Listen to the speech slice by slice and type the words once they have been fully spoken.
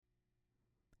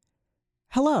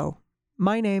Hello,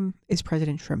 my name is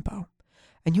President Shrimpo,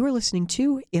 and you are listening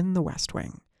to In the West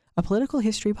Wing, a political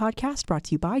history podcast brought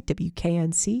to you by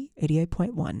WKNC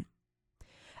 88.1.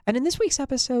 And in this week's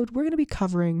episode, we're going to be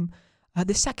covering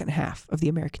the second half of the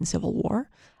American Civil War.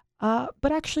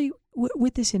 But actually,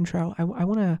 with this intro, I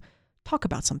want to talk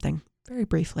about something very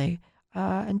briefly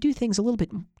and do things a little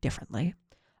bit differently.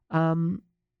 We're going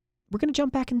to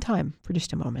jump back in time for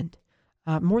just a moment.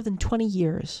 More than 20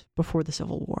 years before the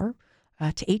Civil War,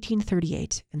 to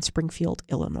 1838 in Springfield,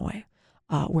 Illinois,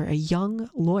 where a young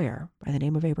lawyer by the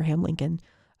name of Abraham Lincoln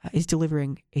is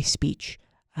delivering a speech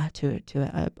on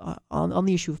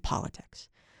the issue of politics.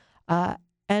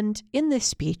 And in this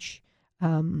speech,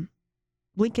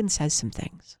 Lincoln says some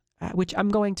things, which I'm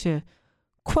going to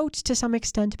quote to some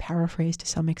extent, paraphrase to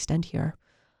some extent here.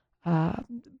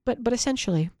 But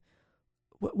essentially,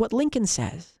 what Lincoln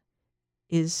says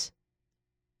is,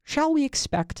 shall we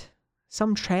expect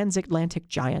some transatlantic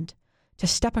giant to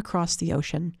step across the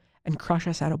ocean and crush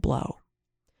us at a blow?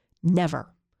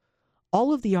 Never.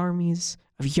 All of the armies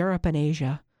of Europe and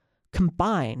Asia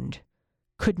combined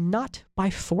could not by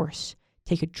force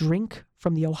take a drink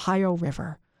from the Ohio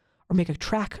River or make a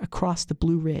track across the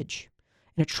Blue Ridge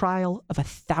in a trial of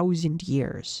 1,000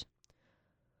 years.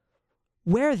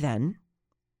 Where, then,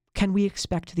 can we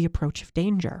expect the approach of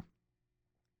danger?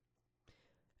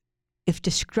 If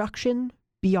destruction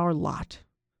be our lot,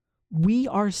 we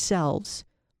ourselves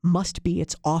must be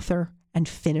its author and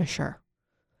finisher.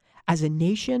 As a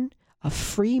nation of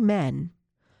free men,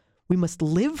 we must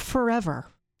live forever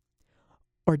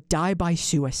or die by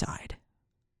suicide.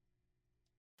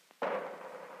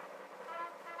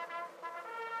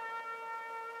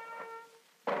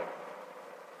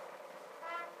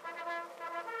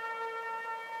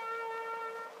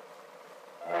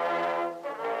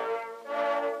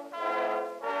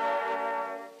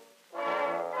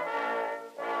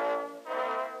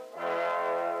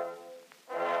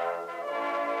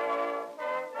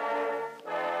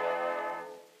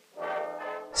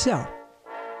 So,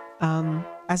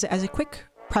 as a quick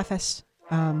preface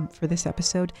for this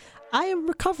episode, I am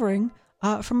recovering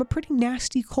from a pretty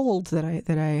nasty cold that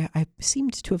I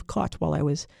seemed to have caught while I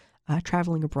was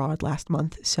traveling abroad last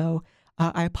month. So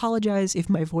I apologize if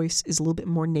my voice is a little bit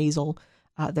more nasal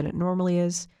than it normally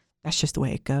is. That's just the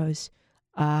way it goes.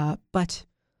 But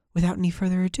without any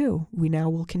further ado, we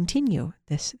now will continue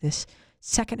this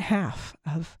second half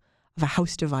of A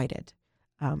House Divided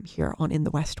here on In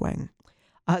the West Wing.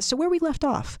 So where we left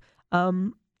off,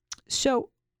 so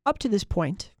up to this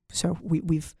point, so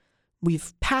we've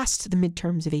passed the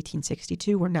midterms of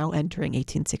 1862. We're now entering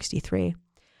 1863,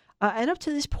 and up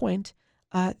to this point,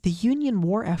 the Union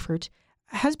war effort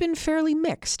has been fairly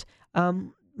mixed.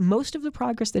 Most of the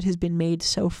progress that has been made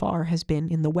so far has been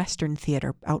in the Western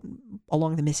theater out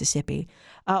along the Mississippi,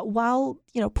 while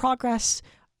progress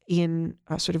in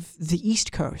sort of the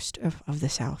East Coast of the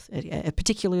South,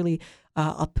 particularly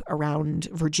up around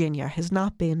Virginia, has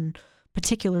not been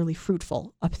particularly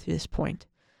fruitful up to this point.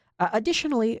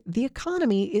 Additionally, the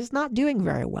economy is not doing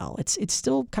very well. It's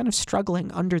still kind of struggling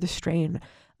under the strain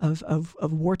of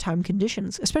wartime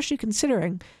conditions, especially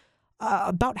considering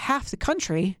about half the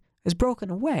country is broken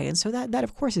away. And so that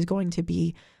of course, is going to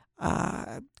be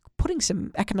putting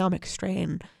some economic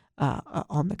strain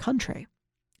on the country.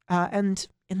 And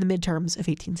in the midterms of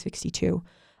 1862,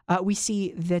 we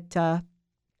see that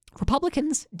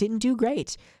Republicans didn't do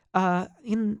great.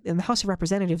 In the House of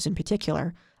Representatives in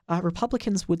particular,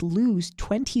 Republicans would lose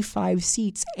 25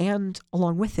 seats and,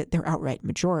 along with it, their outright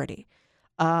majority.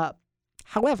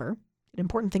 However, an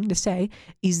important thing to say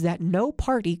is that no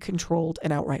party controlled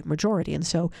an outright majority. And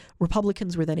so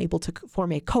Republicans were then able to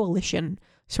form a coalition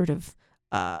sort of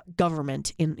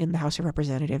government in the House of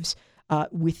Representatives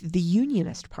with the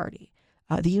Unionist Party.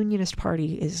 The Unionist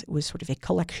Party was sort of a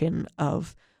collection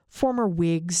of former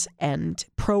Whigs and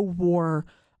pro-war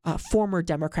former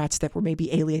Democrats that were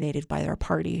maybe alienated by their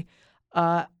party.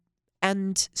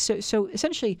 And so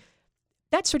essentially,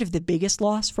 that's sort of the biggest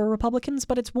loss for Republicans,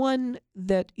 but it's one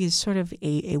that is sort of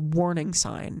a warning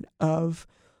sign of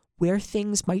where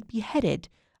things might be headed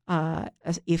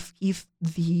as if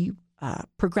the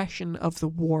progression of the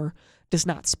war does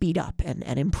not speed up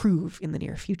and improve in the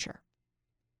near future.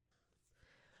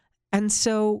 And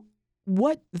so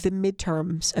what the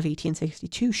midterms of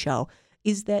 1862 show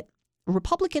is that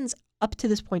Republicans up to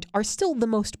this point are still the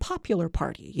most popular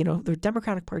party. The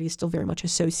Democratic Party is still very much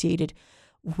associated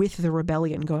with the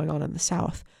rebellion going on in the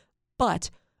South. But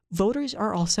voters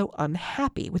are also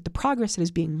unhappy with the progress that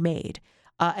is being made.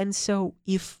 And so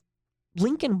if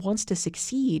Lincoln wants to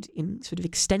succeed in sort of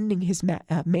extending his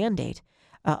mandate,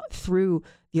 through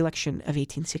the election of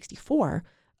 1864,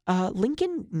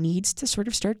 Lincoln needs to sort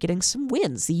of start getting some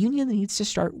wins. The Union needs to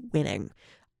start winning.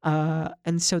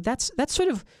 And so that's sort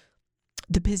of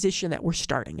the position that we're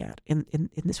starting at in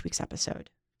this week's episode.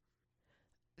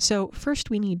 So first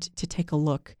we need to take a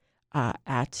look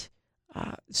at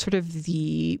sort of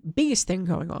the biggest thing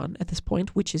going on at this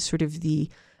point, which is sort of the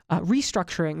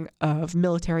restructuring of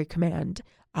military command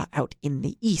out in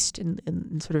the East,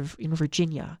 in sort of in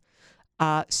Virginia.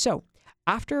 So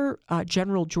after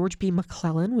General George B.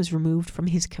 McClellan was removed from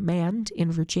his command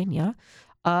in Virginia,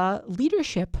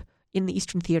 leadership in the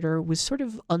Eastern Theater was sort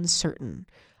of uncertain.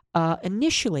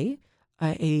 Initially,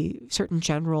 a certain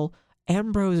General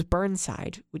Ambrose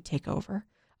Burnside would take over,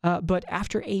 but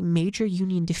after a major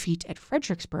Union defeat at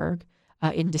Fredericksburg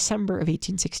in December of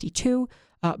 1862,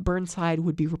 Burnside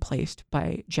would be replaced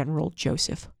by General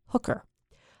Joseph Hooker.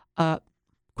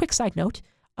 Quick side note,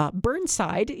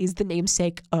 Burnside is the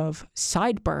namesake of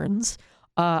sideburns,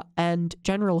 and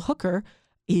General Hooker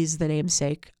is the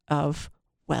namesake of,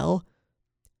 well,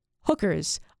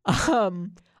 hookers.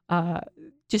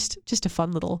 Just a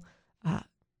fun little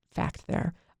fact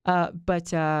there.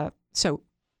 So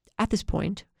at this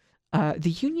point, the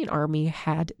Union Army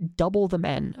had double the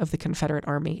men of the Confederate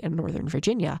Army in Northern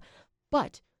Virginia,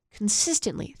 but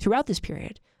consistently throughout this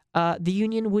period, the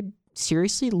Union would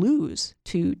seriously lose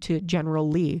to General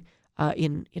Lee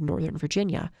in Northern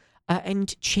Virginia,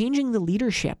 and changing the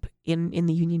leadership in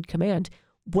the Union command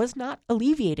was not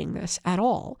alleviating this at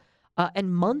all.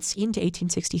 And months into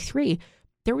 1863,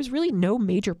 there was really no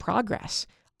major progress.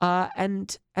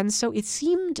 And so it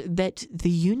seemed that the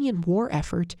Union war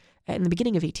effort in the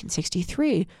beginning of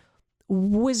 1863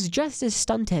 was just as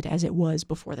stunted as it was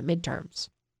before the midterms.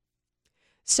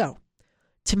 So,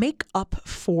 to make up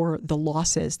for the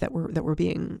losses that were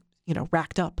being,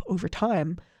 racked up over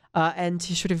time, and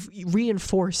to sort of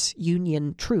reinforce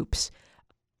Union troops,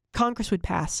 Congress would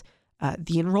pass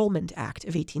the Enrollment Act of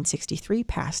 1863,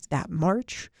 passed that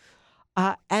March.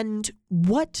 And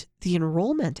what the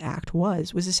Enrollment Act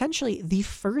was essentially the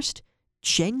first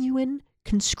genuine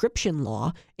conscription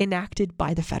law enacted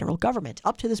by the federal government.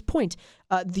 Up to this point,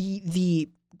 the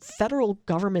federal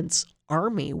government's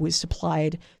army was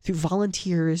supplied through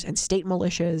volunteers and state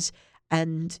militias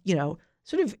and,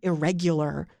 sort of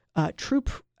irregular troop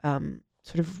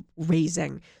sort of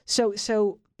raising.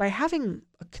 So by having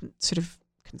a sort of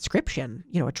conscription,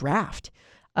 a draft,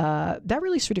 that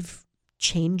really sort of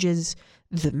changes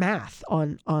the math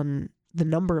on the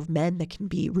number of men that can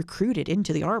be recruited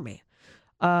into the army.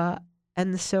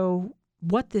 And so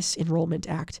what this Enrollment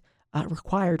Act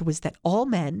required was that all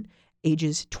men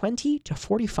ages 20 to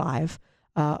 45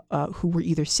 who were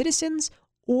either citizens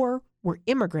or were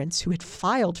immigrants who had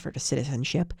filed for the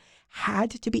citizenship had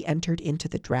to be entered into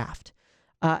the draft.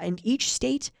 And each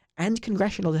state and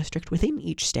congressional district within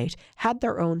each state had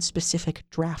their own specific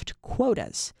draft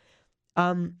quotas.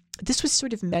 This was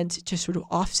sort of meant to sort of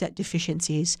offset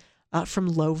deficiencies from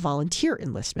low volunteer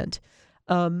enlistment.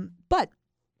 But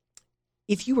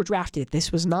if you were drafted,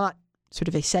 this was not sort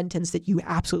of a sentence that you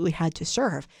absolutely had to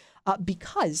serve,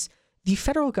 because the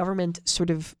federal government sort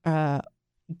of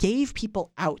gave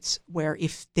people outs where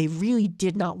if they really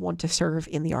did not want to serve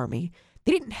in the army,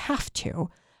 they didn't have to.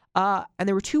 And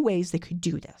there were two ways they could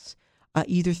do this,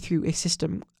 either through a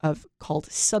system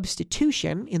called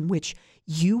substitution, in which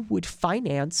you would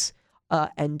finance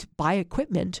and buy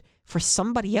equipment for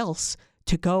somebody else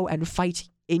to go and fight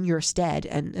in your stead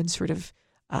and sort of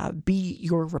be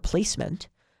your replacement,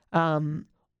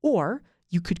 or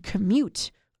you could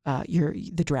commute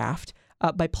the draft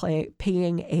by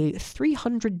paying a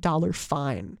 $300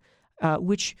 fine,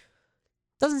 which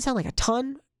doesn't sound like a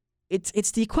ton.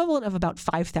 It's the equivalent of about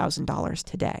 $5,000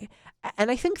 today.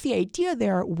 And I think the idea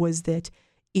there was that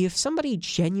if somebody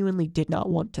genuinely did not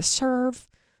want to serve,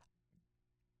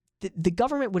 the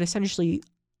government would essentially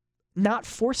not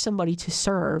force somebody to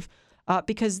serve,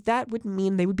 because that would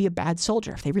mean they would be a bad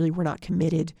soldier if they really were not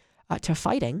committed to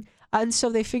fighting. And so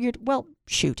they figured, well,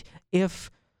 shoot, if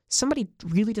somebody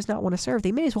really does not want to serve,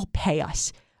 they may as well pay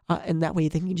us, and that way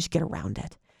they can just get around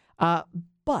it.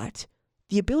 But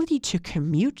the ability to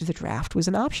commute the draft was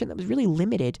an option that was really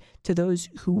limited to those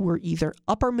who were either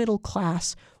upper middle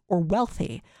class or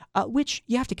wealthy, which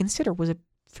you have to consider was a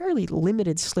fairly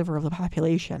limited sliver of the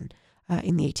population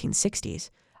in the 1860s.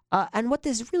 And what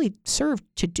this really served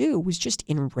to do was just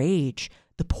enrage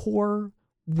the poor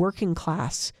working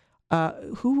class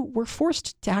who were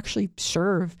forced to actually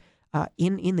serve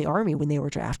in the army when they were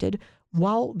drafted,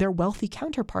 while their wealthy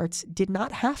counterparts did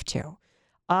not have to.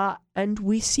 And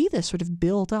we see this sort of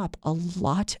build up a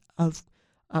lot of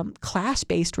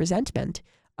class-based resentment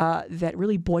that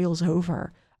really boils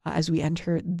over as we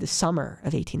enter the summer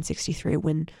of 1863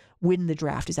 when the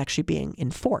draft is actually being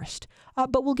enforced.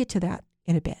 But we'll get to that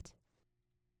in a bit.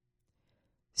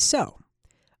 So,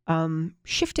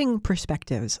 shifting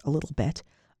perspectives a little bit,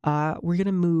 we're going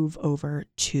to move over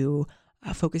to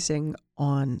focusing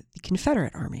on the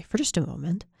Confederate Army for just a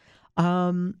moment.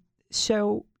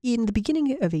 So in the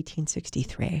beginning of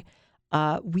 1863,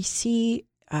 we see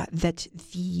that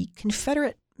the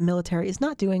Confederate military is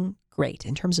not doing great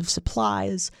in terms of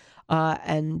supplies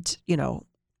and,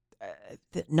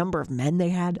 the number of men they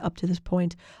had up to this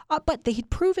point. But they had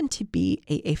proven to be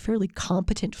a fairly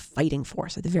competent fighting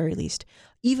force, at the very least,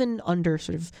 even under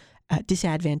sort of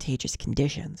disadvantageous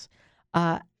conditions.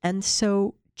 And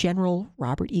so General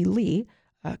Robert E. Lee,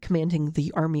 commanding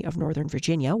the Army of Northern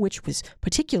Virginia, which was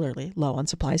particularly low on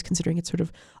supplies, considering it's sort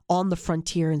of on the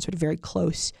frontier and sort of very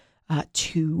close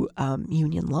to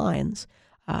Union lines,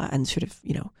 and sort of,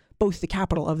 both the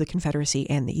capital of the Confederacy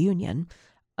and the Union.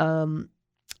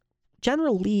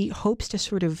 General Lee hopes to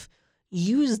sort of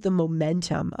use the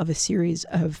momentum of a series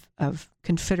of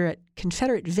Confederate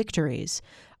victories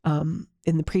in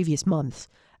the previous months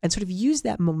and sort of use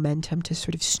that momentum to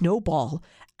sort of snowball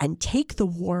and take the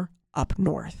war up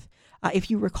north. If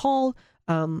you recall,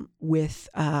 with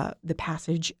the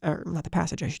passage, or not the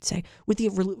passage, I should say, with the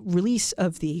release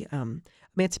of the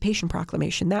Emancipation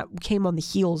Proclamation, that came on the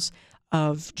heels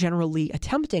of General Lee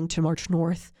attempting to march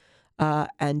north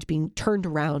and being turned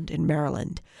around in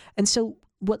Maryland. And so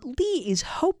what Lee is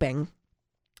hoping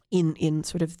in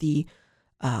sort of the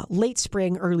late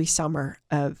spring, early summer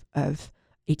of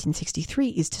 1863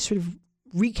 is to sort of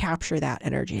recapture that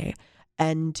energy.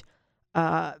 And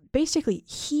basically,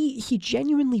 he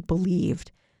genuinely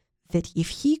believed that if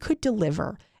he could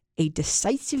deliver a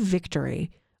decisive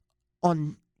victory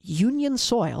on Union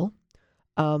soil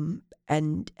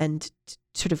and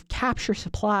sort of capture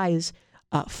supplies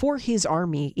for his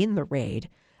army in the raid,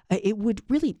 it would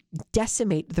really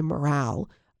decimate the morale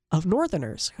of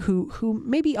Northerners who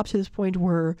maybe up to this point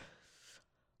were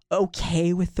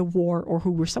okay with the war or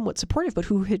who were somewhat supportive, but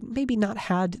who had maybe not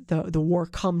had the war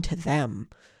come to them.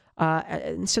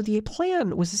 And so the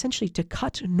plan was essentially to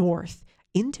cut north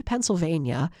into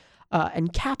Pennsylvania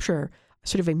and capture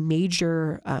sort of a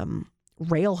major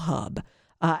rail hub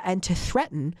and to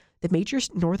threaten the major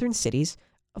northern cities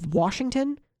of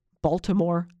Washington,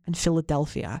 Baltimore, and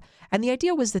Philadelphia. And the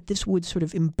idea was that this would sort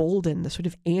of embolden the sort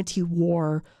of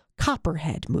anti-war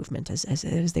Copperhead movement,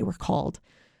 as they were called.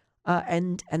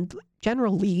 And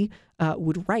General Lee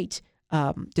would write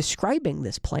describing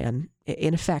this plan,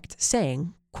 in effect,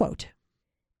 saying, quote,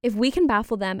 "If we can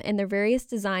baffle them in their various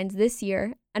designs this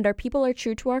year, and our people are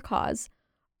true to our cause,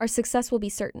 our success will be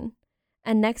certain.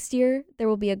 And next year, there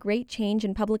will be a great change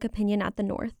in public opinion at the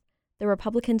North. The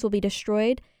Republicans will be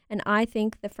destroyed, and I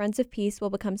think the Friends of Peace will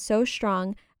become so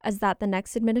strong as that the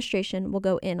next administration will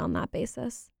go in on that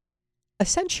basis."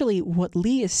 Essentially, what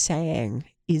Lee is saying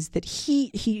is that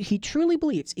he truly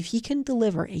believes if he can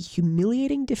deliver a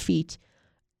humiliating defeat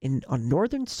on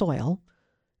Northern soil,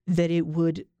 that it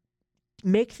would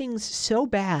make things so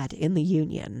bad in the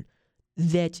Union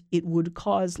that it would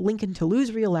cause Lincoln to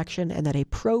lose re-election and that a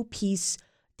pro-peace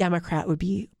Democrat would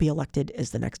be elected as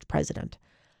the next president.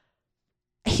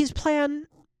 His plan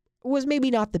was maybe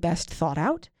not the best thought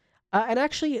out, and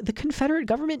actually the Confederate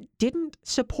government didn't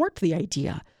support the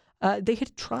idea. They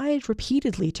had tried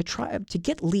repeatedly to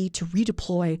get Lee to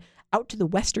redeploy out to the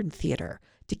Western Theater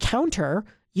to counter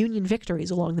Union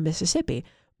victories along the Mississippi,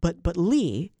 but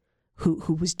Lee,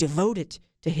 who was devoted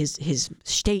to his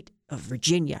state of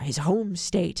Virginia, his home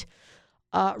state,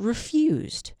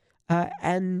 refused,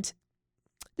 and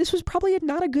this was probably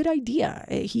not a good idea.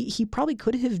 He probably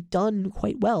could have done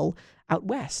quite well out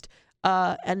west,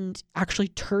 and actually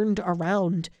turned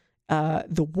around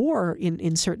the war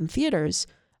in certain theaters,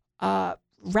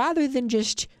 rather than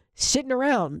just sitting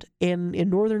around in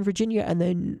Northern Virginia and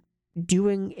then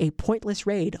doing a pointless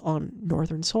raid on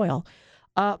Northern soil.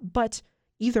 But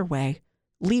either way,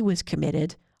 Lee was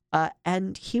committed,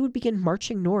 and he would begin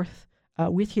marching north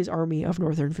with his Army of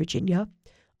Northern Virginia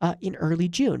in early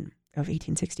June of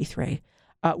 1863,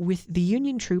 with the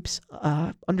Union troops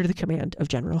under the command of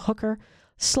General Hooker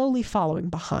slowly following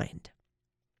behind.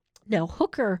 Now,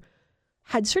 Hooker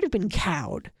had sort of been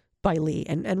cowed by Lee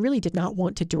and really did not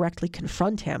want to directly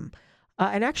confront him.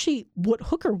 And actually, what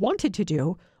Hooker wanted to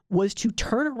do was to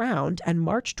turn around and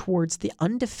march towards the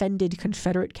undefended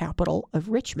Confederate capital of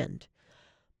Richmond.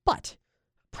 But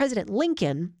President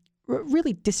Lincoln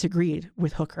really disagreed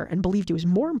with Hooker and believed it was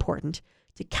more important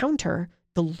to counter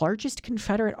the largest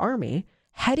Confederate army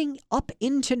heading up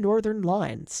into Northern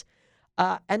lines.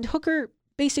 And Hooker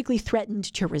basically threatened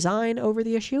to resign over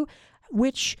the issue,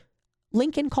 which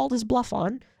Lincoln called his bluff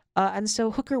on. And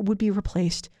so Hooker would be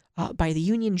replaced by the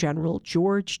Union General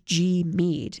George G.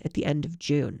 Meade at the end of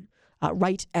June,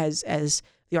 right as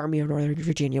the Army of Northern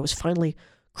Virginia was finally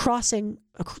crossing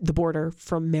the border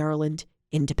from Maryland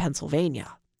into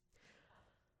Pennsylvania.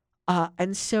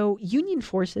 And so Union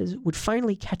forces would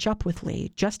finally catch up with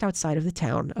Lee just outside of the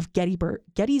town of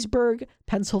Gettysburg,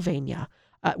 Pennsylvania,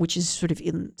 which is sort of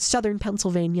in southern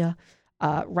Pennsylvania,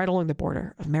 right along the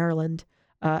border of Maryland.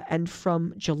 And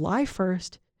from July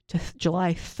 1st to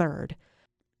July 3rd,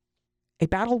 a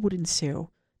battle would ensue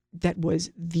that was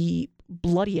the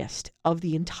bloodiest of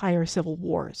the entire Civil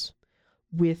Wars,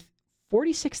 with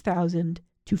 46,000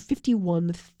 to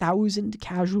 51,000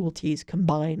 casualties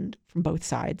combined from both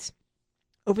sides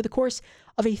over the course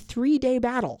of a 3-day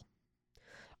battle.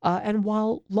 And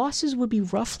while losses would be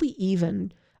roughly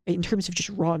even in terms of just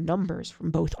raw numbers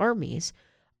from both armies,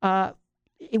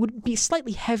 it would be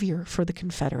slightly heavier for the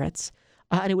Confederates,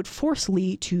 and it would force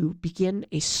Lee to begin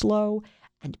a slow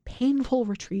and painful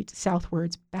retreat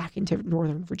southwards back into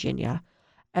northern Virginia.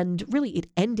 And really, it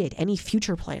ended any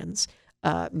future plans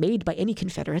made by any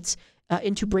Confederates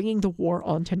into bringing the war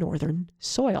onto northern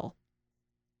soil.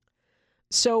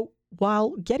 So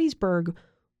while the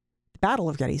Battle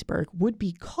of Gettysburg would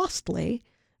be costly,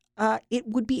 it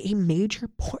would be a major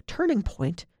turning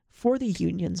point for the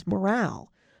Union's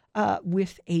morale,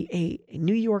 with a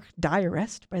New York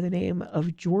diarist by the name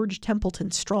of George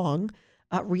Templeton Strong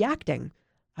reacting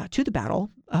to the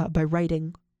battle by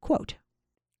writing, quote,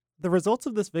 "The results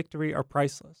of this victory are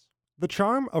priceless. The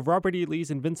charm of Robert E.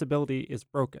 Lee's invincibility is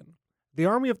broken. The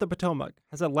Army of the Potomac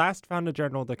has at last found a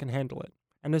general that can handle it,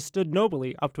 and has stood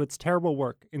nobly up to its terrible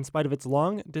work in spite of its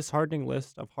long, disheartening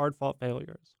list of hard-fought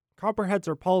failures. Copperheads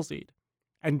are palsied,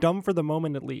 and dumb for the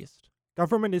moment at least.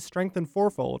 Government is strengthened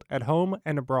fourfold at home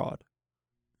and abroad."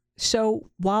 So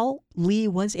while Lee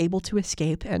was able to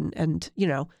escape and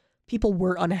people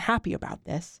were unhappy about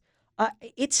this,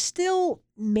 it still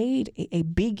made a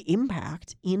big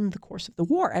impact in the course of the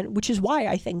war, and which is why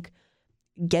I think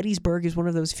Gettysburg is one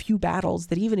of those few battles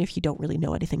that, even if you don't really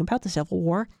know anything about the Civil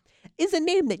War, is a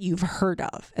name that you've heard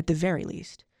of at the very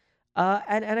least.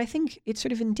 And I think it's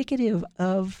sort of indicative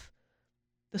of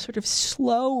the sort of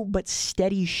slow but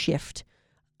steady shift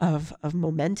of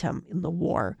momentum in the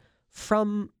war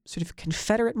from sort of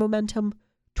Confederate momentum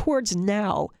towards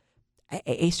now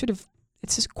a sort of,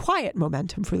 it's this quiet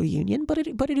momentum for the Union, but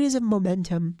it is a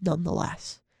momentum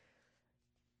nonetheless.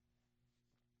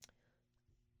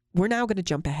 We're now going to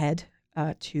jump ahead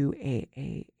to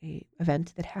a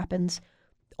event that happens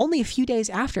only a few days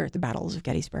after the battles of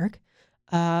Gettysburg.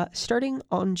 Starting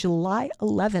on July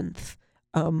 11th,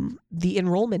 the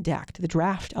Enrollment Act, the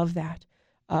draft of that,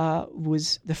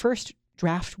 was the first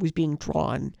draft was being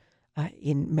drawn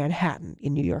in Manhattan,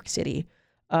 in New York City.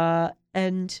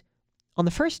 And on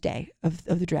the first day of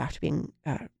the draft being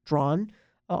drawn,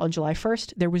 on July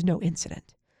 1st, there was no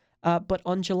incident. But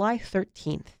on July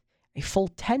 13th, a full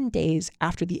 10 days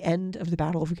after the end of the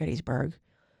Battle of Gettysburg,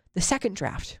 the second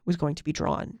draft was going to be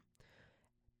drawn.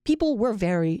 People were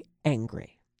very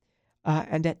angry.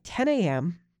 And at 10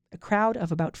 a.m., a crowd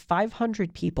of about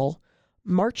 500 people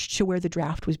marched to where the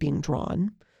draft was being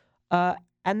drawn.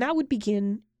 And that would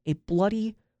begin a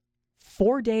bloody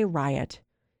 4-day riot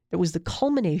that was the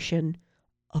culmination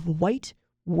of white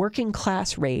working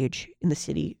class rage in the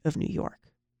city of New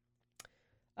York.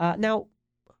 Now,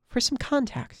 for some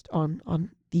context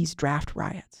on these draft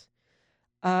riots,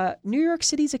 New York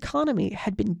City's economy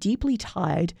had been deeply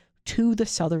tied to the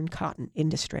Southern cotton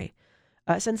industry.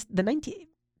 Since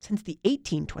the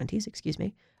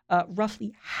 1820s,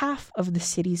 roughly half of the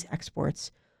city's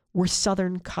exports were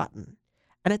Southern cotton.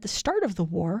 And at the start of the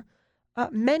war,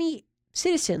 many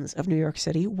citizens of New York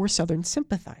City were Southern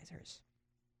sympathizers.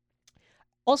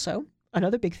 Also,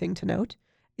 another big thing to note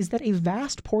is that a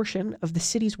vast portion of the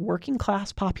city's working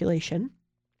class population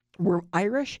were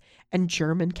Irish and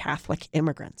German Catholic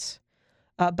immigrants.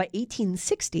 By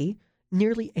 1860,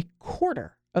 nearly a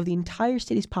quarter of the entire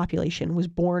city's population was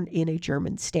born in a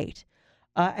German state.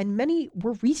 And many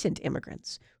were recent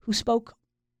immigrants who spoke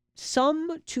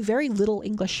some to very little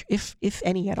English, if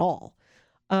any at all.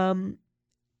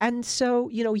 And so,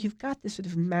 you've got this sort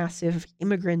of massive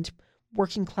immigrant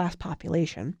working class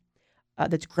population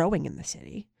that's growing in the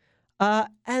city.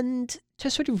 And to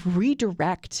sort of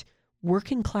redirect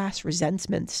working class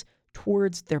resentments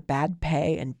towards their bad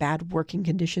pay and bad working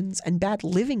conditions and bad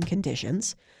living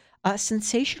conditions,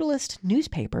 sensationalist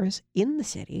newspapers in the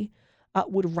city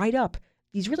would write up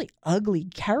these really ugly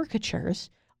caricatures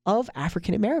of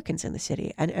African Americans in the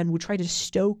city and would try to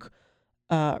stoke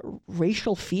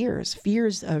racial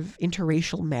fears of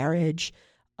interracial marriage,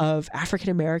 of African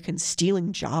Americans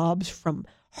stealing jobs from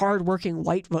hardworking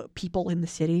white people in the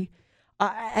city.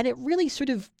 And it really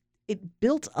it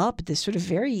built up this sort of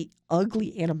very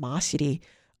ugly animosity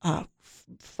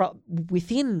from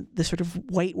within the sort of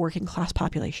white working class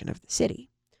population of the city.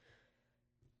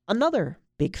 Another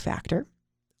big factor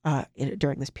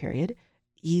during this period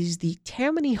is the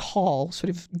Tammany Hall sort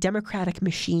of democratic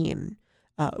machine,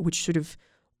 which sort of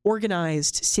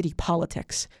organized city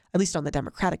politics, at least on the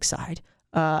Democratic side.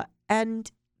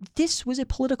 And this was a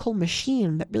political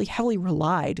machine that really heavily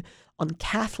relied on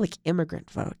Catholic immigrant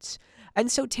votes. And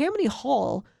so Tammany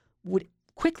Hall would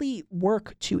quickly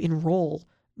work to enroll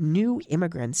new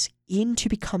immigrants into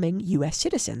becoming U.S.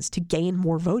 citizens to gain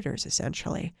more voters,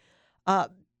 essentially.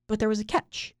 But there was a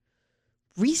catch.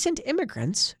 Recent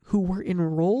immigrants who were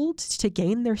enrolled to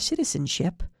gain their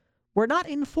citizenship were not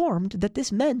informed that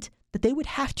this meant that they would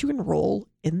have to enroll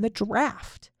in the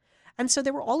draft. And so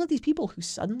there were all of these people who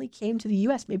suddenly came to the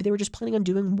U.S. Maybe they were just planning on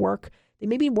doing work. They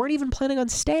maybe weren't even planning on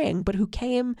staying, but who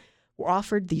came, were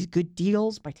offered these good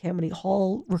deals by Tammany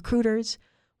Hall recruiters.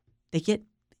 They get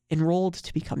enrolled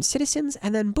to become citizens,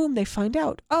 and then boom, they find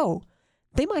out, oh,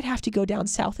 they might have to go down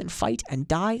south and fight and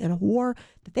die in a war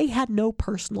that they had no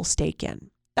personal stake in.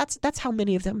 That's how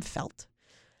many of them felt.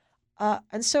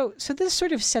 And so this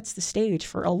sort of sets the stage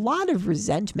for a lot of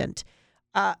resentment,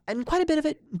 and quite a bit of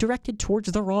it directed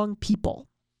towards the wrong people.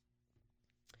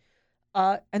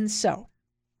 And so,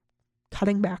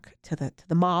 cutting back to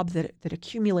the mob that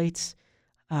accumulates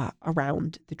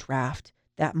around the draft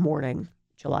that morning,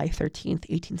 July 13th,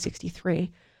 1863,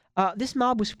 this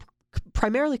mob was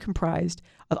primarily comprised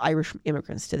of Irish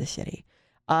immigrants to the city.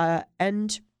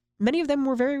 And many of them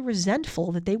were very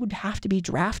resentful that they would have to be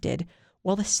drafted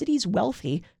while the city's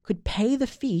wealthy could pay the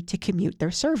fee to commute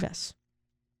their service.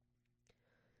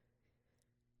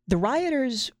 The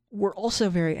rioters were also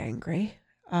very angry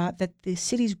that the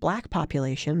city's black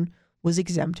population was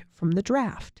exempt from the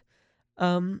draft.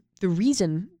 The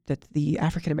reason that the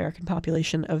African-American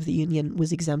population of the Union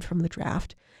was exempt from the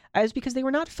draft is because they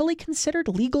were not fully considered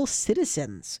legal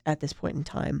citizens at this point in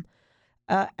time.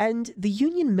 And the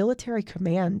Union military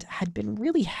command had been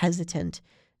really hesitant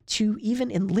to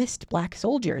even enlist black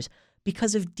soldiers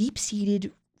because of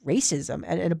deep-seated racism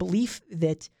and a belief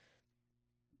that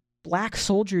black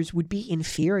soldiers would be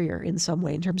inferior in some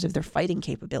way in terms of their fighting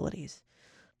capabilities.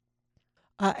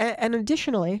 And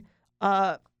additionally,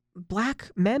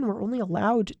 black men were only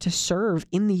allowed to serve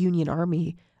in the Union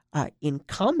Army in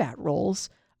combat roles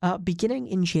beginning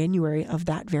in January of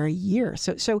that very year.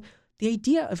 So the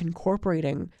idea of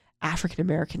incorporating African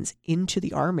Americans into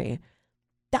the Army,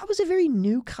 that was a very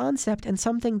new concept and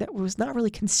something that was not really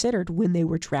considered when they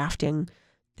were drafting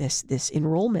this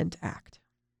Enrollment Act.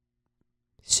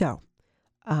 So,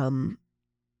 to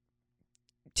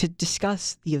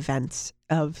discuss the events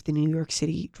of the New York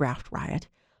City draft riot,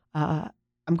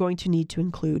 I'm going to need to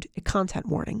include a content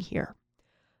warning here.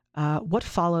 What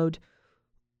followed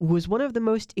was one of the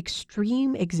most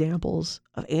extreme examples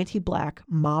of anti-black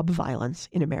mob violence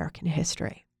in American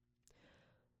history.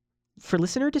 For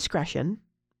listener discretion,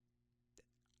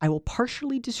 I will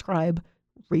partially describe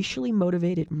racially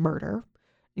motivated murder,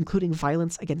 including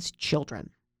violence against children.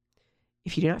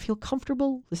 If you do not feel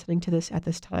comfortable listening to this at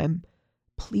this time,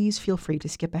 please feel free to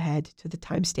skip ahead to the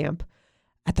timestamp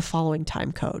at the following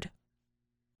time code.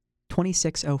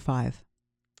 2605.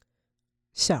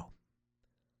 So,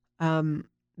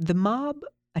 the mob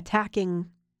attacking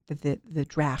the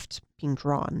draft being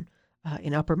drawn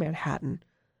in Upper Manhattan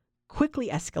quickly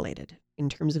escalated in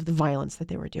terms of the violence that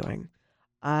they were doing.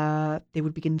 They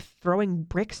would begin throwing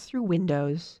bricks through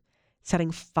windows,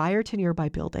 setting fire to nearby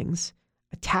buildings,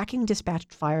 attacking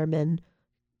dispatched firemen,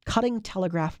 cutting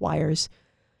telegraph wires,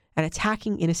 and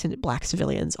attacking innocent black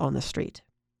civilians on the street.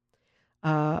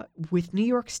 With New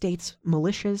York State's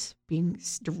militias being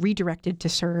redirected to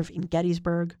serve in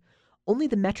Gettysburg, only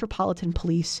the Metropolitan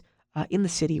Police in the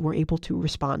city were able to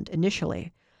respond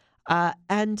initially.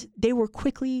 And they were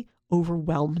quickly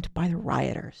overwhelmed by the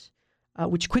rioters,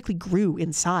 which quickly grew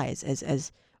in size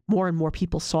as more and more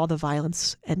people saw the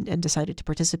violence and decided to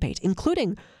participate,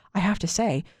 including, I have to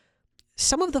say,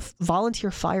 some of the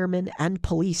volunteer firemen and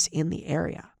police in the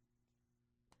area.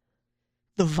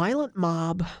 The violent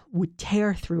mob would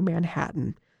tear through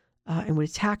Manhattan and would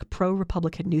attack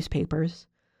pro-Republican newspapers,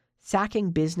 sacking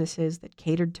businesses that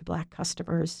catered to black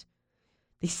customers.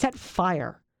 They set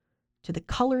fire to the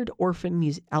Colored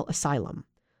Orphan Asylum.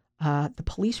 The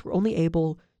police were only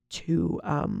able to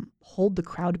hold the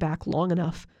crowd back long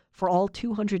enough for all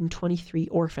 223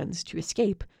 orphans to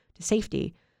escape to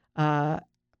safety.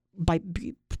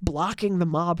 blocking the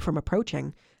mob from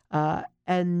approaching.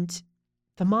 And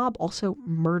the mob also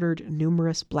murdered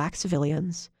numerous black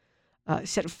civilians,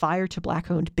 set fire to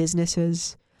black-owned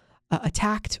businesses,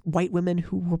 attacked white women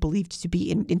who were believed to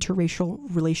be in interracial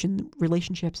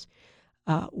relationships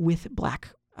with black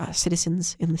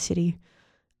citizens in the city.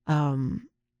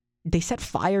 They set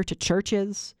fire to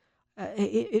churches.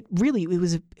 It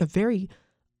was a very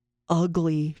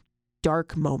ugly,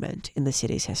 dark moment in the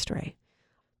city's history.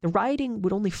 The rioting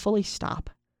would only fully stop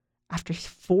after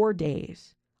 4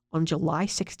 days on July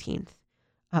 16th,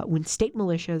 when state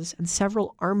militias and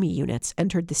several army units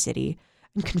entered the city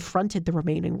and confronted the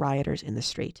remaining rioters in the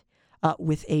street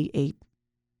with a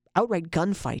outright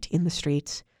gunfight in the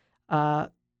streets,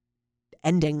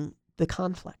 ending the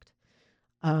conflict.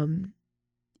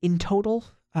 In total,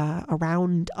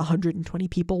 around 120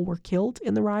 people were killed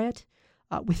in the riot,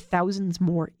 with thousands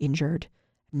more injured,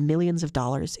 millions of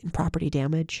dollars in property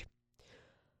damage.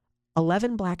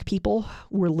 11 black people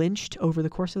were lynched over the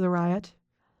course of the riot,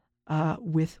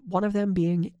 with one of them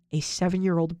being a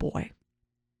 7-year-old boy.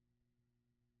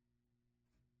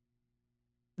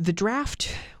 The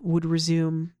draft would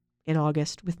resume in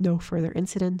August with no further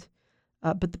incident,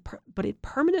 but it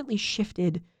permanently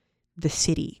shifted the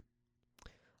city.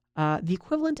 The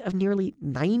equivalent of nearly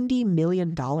 $90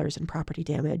 million in property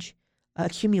damage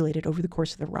accumulated over the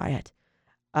course of the riot,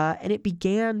 and it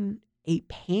began a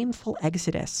painful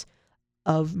exodus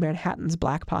of Manhattan's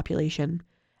black population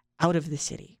out of the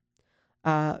city.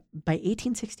 By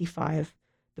 1865,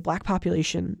 the black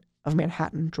population of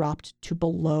Manhattan dropped to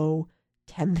below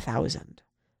 10,000,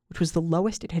 which was the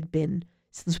lowest it had been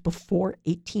since before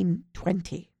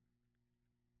 1820.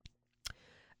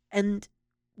 And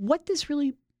what this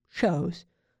really shows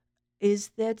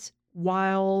is that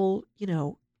while,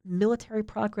 military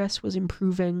progress was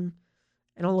improving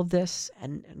and all of this,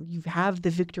 and you have the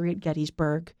victory at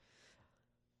Gettysburg,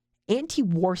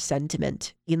 anti-war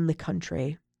sentiment in the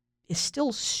country is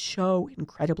still so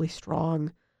incredibly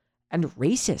strong, and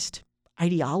racist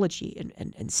ideology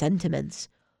and sentiments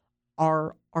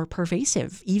are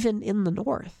pervasive, even in the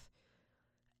North.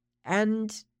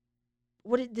 And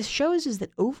what this shows is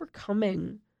that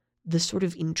overcoming the sort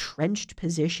of entrenched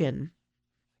position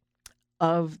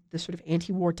of the sort of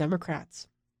anti-war Democrats,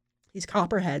 these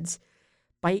Copperheads,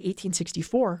 by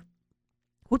 1864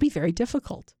 would be very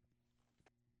difficult.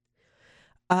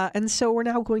 And so we're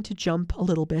now going to jump a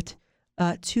little bit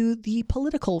to the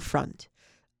political front.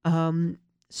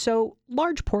 So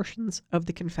large portions of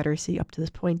the Confederacy up to this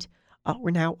point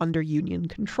were now under Union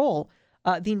control.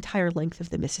 The entire length of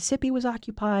the Mississippi was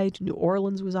occupied. New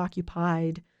Orleans was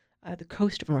occupied. The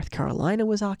coast of North Carolina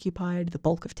was occupied. The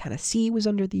bulk of Tennessee was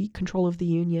under the control of the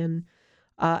Union.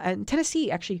 And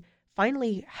Tennessee actually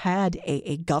finally had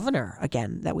a governor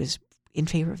again that was in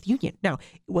favor of the Union. Now,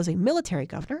 it was a military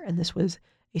governor, and this was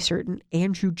a certain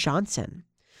Andrew Johnson.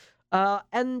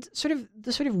 And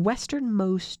the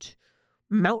westernmost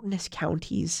mountainous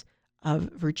counties of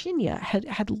Virginia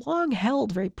had long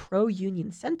held very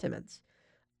pro-Union sentiments,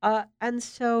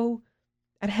 and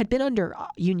had been under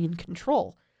Union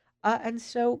control. And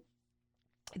so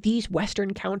these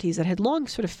western counties that had long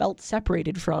sort of felt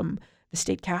separated from the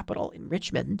state capital in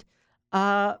Richmond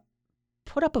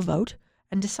put up a vote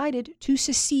and decided to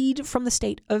secede from the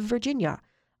state of Virginia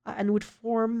and would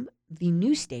form the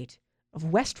new state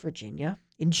of West Virginia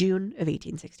in June of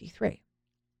 1863.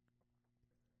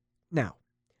 Now,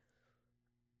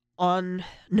 on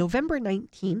November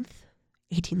 19th,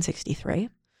 1863,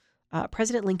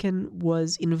 President Lincoln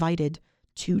was invited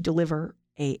to deliver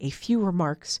a few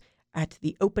remarks at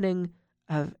the opening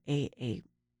of a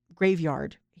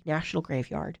graveyard, a national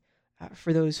graveyard,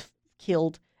 for those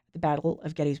killed at the Battle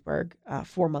of Gettysburg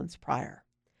 4 months prior.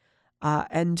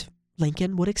 And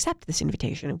Lincoln would accept this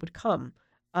invitation and would come,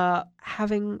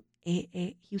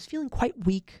 he was feeling quite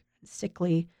weak and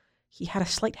sickly. He had a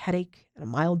slight headache and a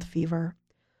mild fever.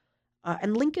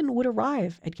 And Lincoln would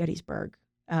arrive at Gettysburg.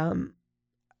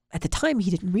 At the time, he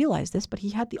didn't realize this, but he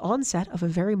had the onset of a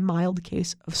very mild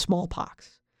case of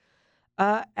smallpox.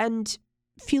 And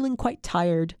feeling quite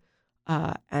tired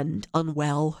and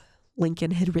unwell,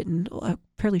 Lincoln had written a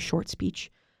fairly short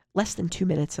speech, less than 2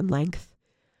 minutes in length.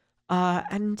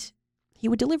 And he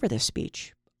would deliver this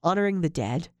speech, honoring the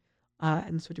dead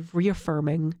and sort of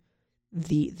reaffirming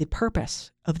the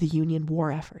purpose of the Union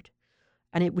war effort.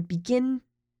 And it would begin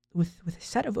with a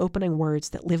set of opening words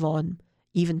that live on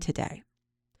even today,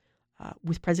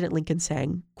 with President Lincoln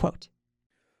saying, quote,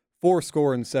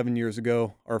 77 years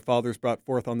ago, our fathers brought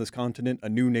forth on this continent a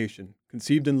new nation,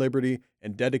 conceived in liberty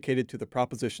and dedicated to the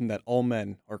proposition that all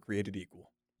men are created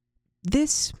equal.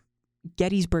 This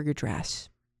Gettysburg Address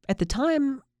at the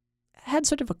time, had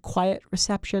sort of a quiet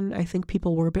reception. I think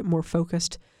people were a bit more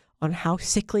focused on how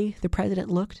sickly the president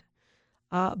looked.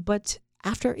 But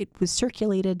after it was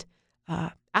circulated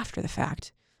after the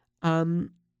fact, the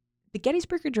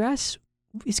Gettysburg Address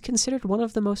is considered one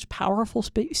of the most powerful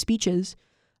speeches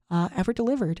ever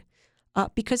delivered,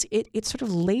 because it sort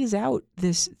of lays out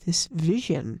this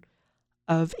vision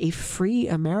of a free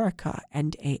America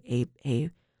and a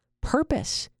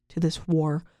purpose to this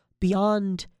war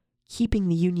beyond keeping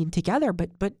the Union together,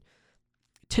 but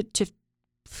to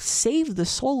save the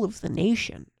soul of the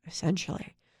nation,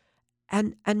 essentially.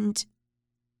 And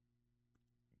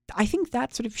I think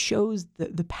that sort of shows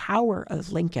the power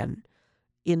of Lincoln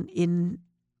in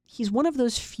he's one of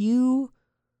those few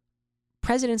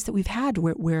presidents that we've had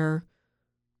where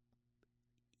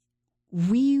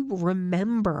we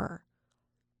remember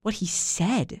what he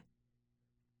said.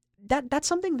 That's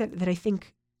something that I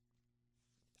think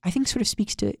sort of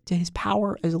speaks to his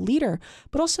power as a leader,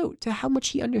 but also to how much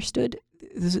he understood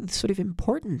the sort of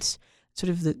importance, sort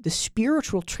of the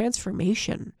spiritual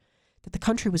transformation that the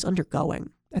country was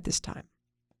undergoing at this time.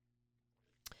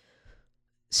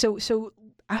 So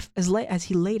as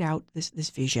he laid out this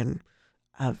vision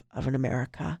of an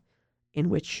America in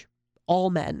which all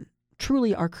men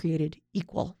truly are created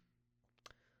equal,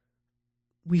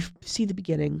 we see the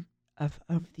beginning of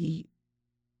the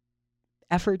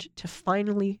effort to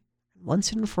finally,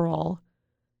 once and for all,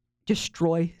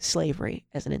 destroy slavery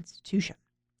as an institution.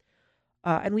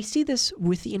 And we see this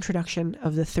with the introduction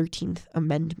of the 13th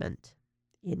Amendment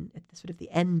at the sort of the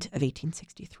end of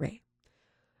 1863.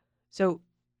 So,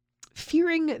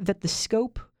 fearing that the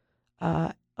scope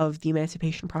of the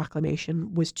Emancipation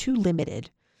Proclamation was too limited,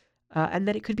 and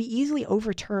that it could be easily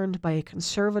overturned by a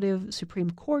conservative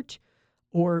Supreme Court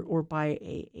or by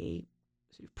a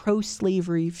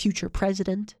pro-slavery future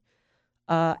president,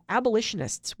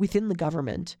 abolitionists within the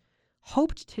government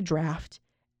hoped to draft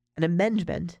an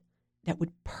amendment that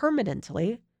would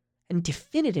permanently and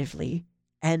definitively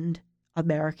end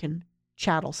American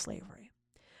chattel slavery.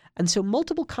 And so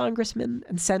multiple congressmen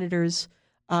and senators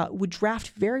would draft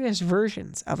various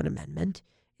versions of an amendment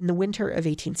in the winter of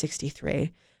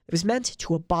 1863 that was meant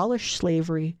to abolish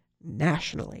slavery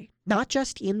nationally, not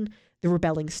just in the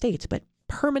rebelling states, but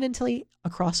permanently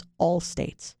across all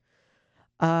states.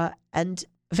 And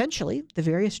eventually, the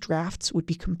various drafts would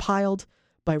be compiled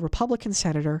by Republican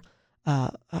Senator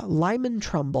Lyman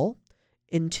Trumbull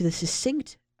into the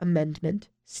succinct amendment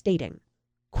stating,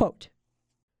 quote,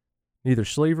 "Neither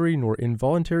slavery nor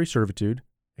involuntary servitude,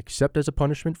 except as a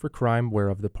punishment for crime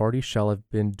whereof the parties shall have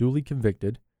been duly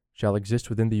convicted, shall exist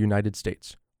within the United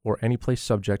States, or any place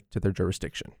subject to their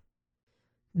jurisdiction."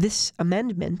 This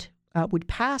amendment would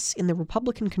pass in the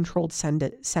Republican-controlled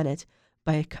Senate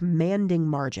by a commanding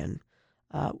margin,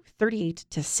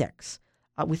 38-6,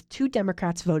 with 2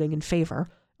 Democrats voting in favor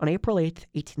on April 8th,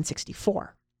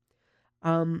 1864.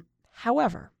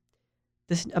 However,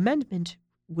 this amendment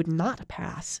would not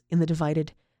pass in the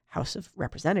divided House of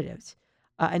Representatives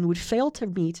and would fail to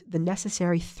meet the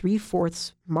necessary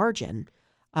 3/4 margin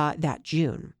that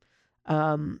June.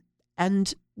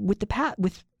 And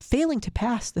with failing to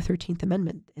pass the 13th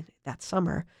Amendment that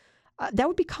summer, that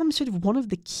would become sort of one of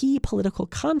the key political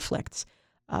conflicts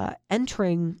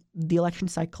entering the election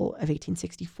cycle of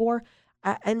 1864,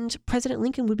 and President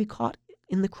Lincoln would be caught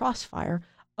in the crossfire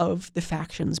of the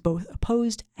factions both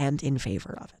opposed and in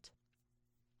favor of it.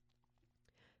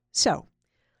 So,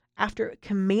 after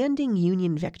commanding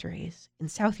Union victories in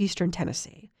southeastern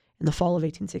Tennessee in the fall of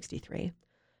 1863,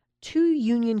 2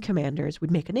 Union commanders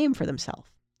would make a name for themselves: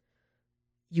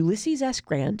 Ulysses S.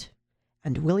 Grant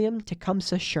and William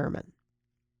Tecumseh Sherman.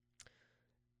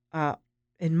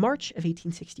 In March of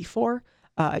 1864,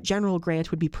 General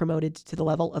Grant would be promoted to the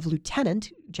level of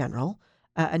lieutenant general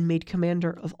and made commander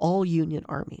of all Union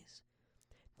armies.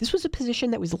 This was a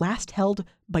position that was last held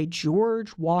by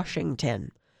George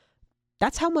Washington.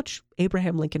 That's how much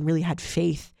Abraham Lincoln really had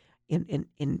faith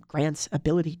in Grant's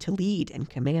ability to lead and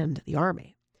command the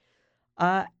army.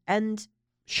 And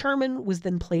Sherman was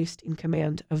then placed in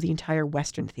command of the entire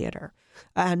Western Theater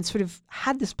and sort of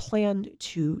had this plan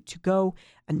to go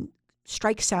and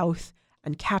strike south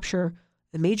and capture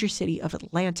the major city of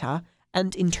Atlanta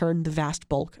and, in turn, the vast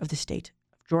bulk of the state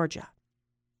of Georgia.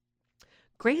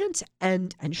 Grant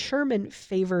and Sherman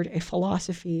favored a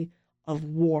philosophy of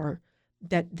war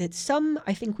that some,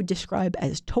 I think, would describe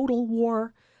as total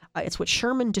war. It's what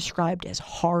Sherman described as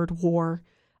hard war.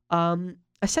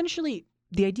 Essentially,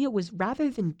 the idea was rather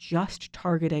than just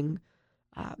targeting,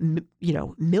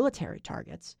 military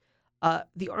targets,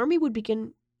 the army would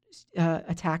begin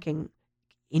attacking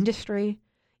industry,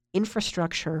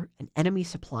 infrastructure, and enemy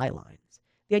supply lines.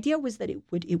 The idea was that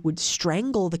it would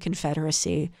strangle the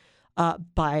Confederacy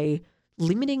by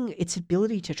limiting its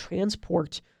ability to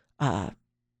transport,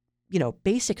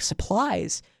 basic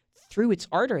supplies through its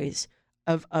arteries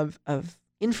of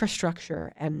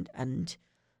infrastructure. And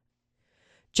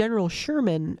General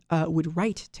Sherman would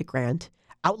write to Grant,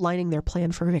 outlining their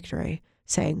plan for victory,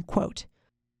 saying, quote,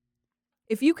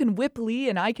 "If you can whip Lee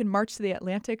and I can march to the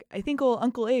Atlantic, I think old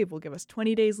Uncle Abe will give us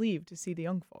 20 days leave to see the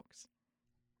young folks."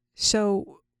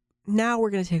 So now we're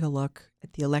going to take a look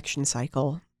at the election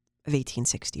cycle of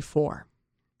 1864.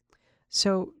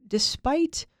 So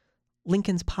despite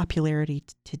Lincoln's popularity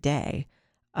today,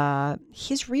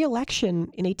 his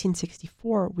re-election in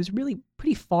 1864 was really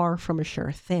pretty far from a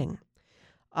sure thing.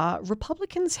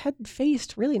 Republicans had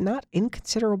faced really not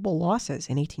inconsiderable losses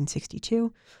in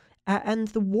 1862, and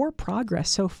the war progress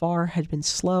so far had been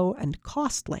slow and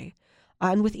costly.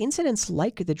 And with incidents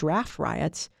like the draft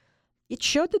riots, it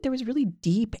showed that there was really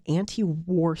deep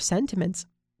anti-war sentiments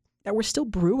that were still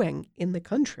brewing in the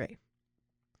country.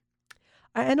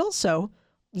 And also,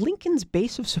 Lincoln's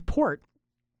base of support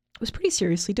was pretty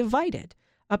seriously divided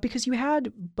because you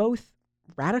had both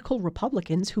radical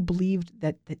Republicans who believed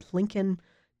that Lincoln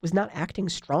was not acting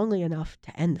strongly enough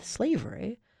to end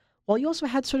slavery, while you also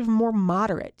had sort of more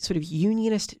moderate, sort of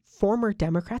unionist former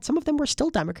Democrats. Some of them were still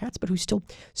Democrats, but who still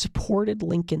supported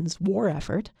Lincoln's war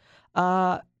effort,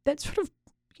 that sort of,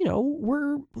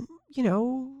 were,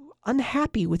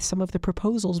 unhappy with some of the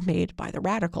proposals made by the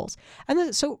radicals.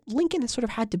 And so Lincoln sort of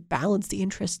had to balance the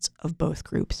interests of both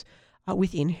groups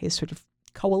within his sort of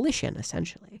coalition,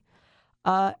 essentially.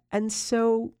 And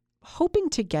so hoping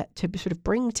to sort of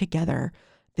bring together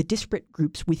the disparate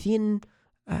groups within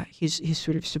his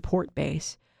sort of support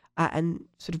base and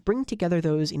sort of bring together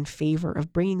those in favor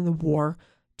of bringing the war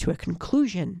to a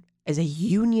conclusion as a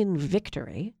Union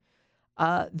victory,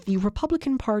 the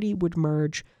Republican Party would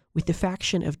merge with the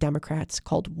faction of Democrats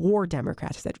called War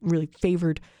Democrats that really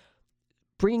favored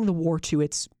bringing the war to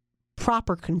its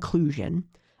proper conclusion,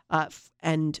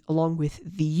 and along with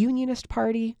the Unionist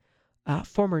Party,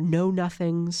 former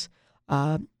Know-Nothings,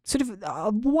 sort of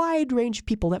a wide range of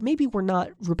people that maybe were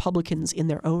not Republicans in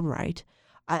their own right,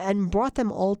 and brought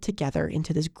them all together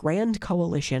into this grand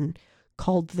coalition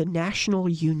called the National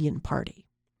Union Party.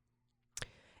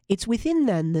 It's within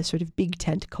then this sort of big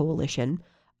tent coalition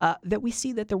that we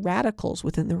see that the radicals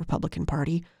within the Republican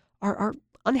Party are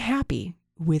unhappy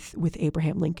with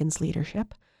Abraham Lincoln's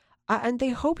leadership, and they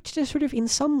hoped to sort of in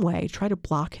some way try to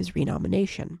block his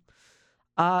renomination.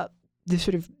 The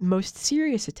sort of most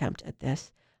serious attempt at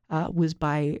this was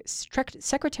by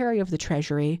Secretary of the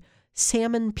Treasury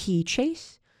Salmon P.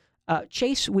 Chase.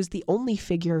 Chase was the only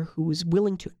figure who was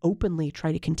willing to openly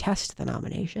try to contest the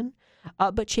nomination,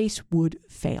 but Chase would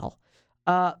fail.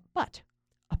 But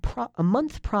a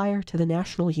month prior to the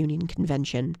National Union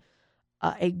Convention,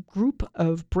 a group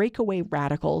of breakaway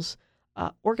radicals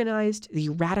organized the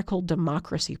Radical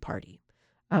Democracy Party,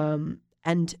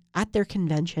 and at their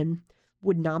convention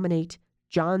would nominate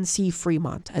John C.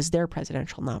 Fremont as their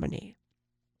presidential nominee.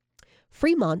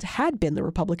 Fremont had been the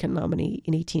Republican nominee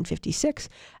in 1856,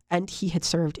 and he had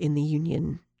served in the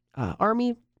Union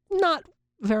Army, not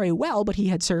very well, but he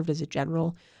had served as a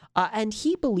general, and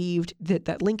he believed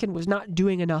that Lincoln was not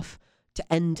doing enough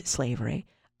to end slavery.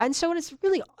 And so it's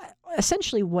really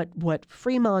essentially what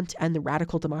Fremont and the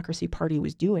Radical Democracy Party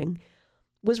was doing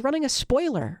was running a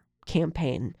spoiler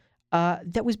campaign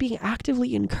that was being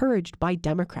actively encouraged by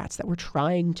Democrats that were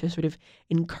trying to sort of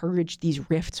encourage these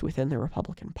rifts within the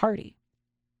Republican Party.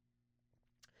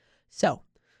 So,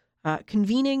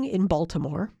 convening in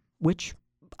Baltimore, which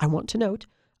I want to note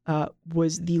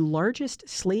was the largest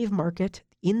slave market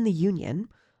in the Union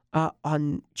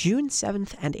on June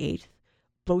 7th and 8th,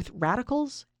 both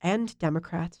radicals and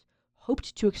Democrats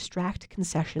hoped to extract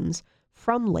concessions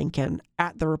from Lincoln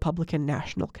at the Republican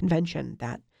National Convention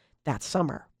that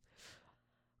summer.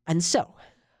 And so,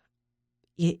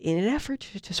 in an effort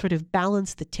to sort of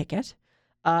balance the ticket,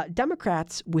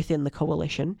 Democrats within the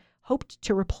coalition hoped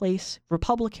to replace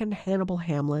Republican Hannibal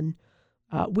Hamlin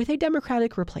with a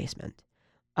Democratic replacement.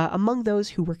 Among those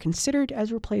who were considered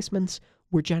as replacements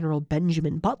were General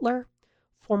Benjamin Butler,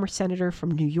 former Senator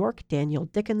from New York Daniel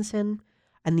Dickinson,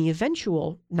 and the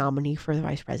eventual nominee for the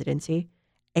vice presidency,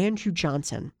 Andrew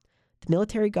Johnson, the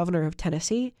military governor of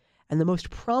Tennessee and the most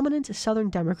prominent Southern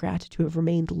Democrat to have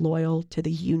remained loyal to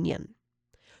the Union.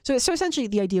 So essentially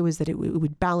the idea was that it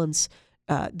would balance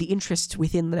the interests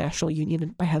within the National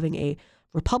Union by having a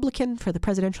Republican for the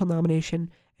presidential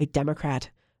nomination, a Democrat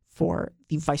for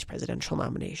the vice presidential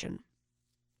nomination.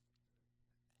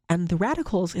 And the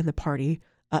radicals in the party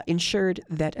ensured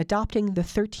that adopting the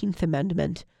 13th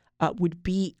Amendment would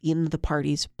be in the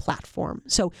party's platform.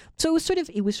 So it was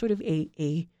sort of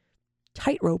a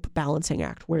tightrope balancing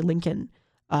act where Lincoln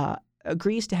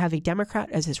agrees to have a Democrat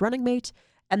as his running mate,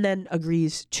 and then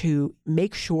agrees to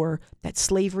make sure that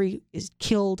slavery is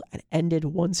killed and ended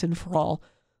once and for all,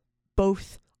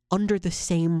 both under the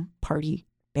same party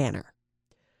banner.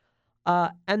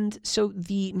 And so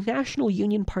the National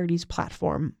Union Party's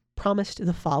platform promised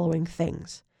the following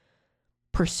things: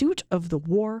 pursuit of the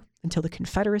war until the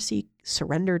Confederacy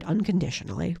surrendered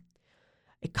unconditionally,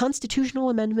 a constitutional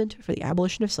amendment for the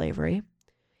abolition of slavery,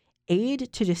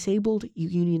 aid to disabled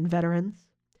Union veterans,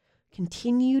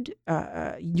 continued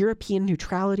European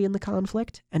neutrality in the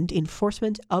conflict, and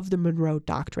enforcement of the Monroe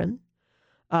Doctrine,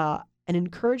 an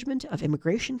encouragement of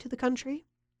immigration to the country,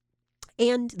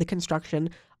 and the construction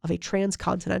of a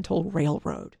transcontinental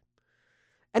railroad.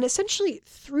 And essentially,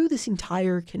 through this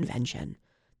entire convention,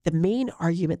 the main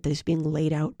argument that is being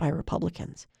laid out by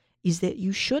Republicans is that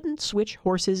you shouldn't switch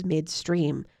horses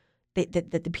midstream, that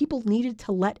the people needed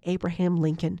to let Abraham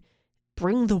Lincoln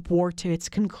bring the war to its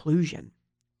conclusion.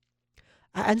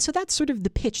 And so that's sort of the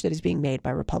pitch that is being made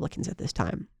by Republicans at this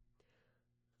time.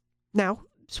 Now,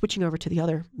 switching over to the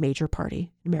other major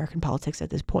party in American politics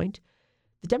at this point,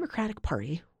 the Democratic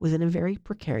Party was in a very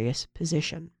precarious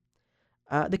position.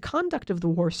 The conduct of the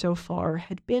war so far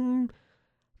had been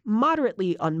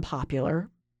moderately unpopular,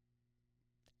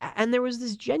 and there was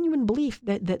this genuine belief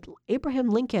that Abraham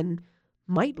Lincoln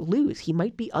might lose. He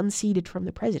might be unseated from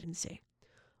the presidency.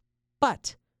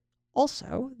 But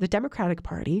also, the Democratic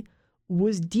Party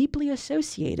was deeply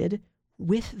associated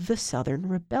with the Southern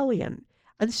Rebellion.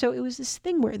 And so it was this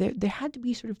thing where there had to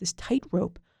be sort of this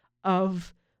tightrope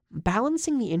of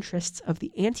balancing the interests of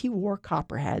the anti-war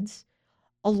Copperheads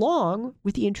along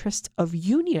with the interests of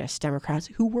Unionist Democrats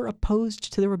who were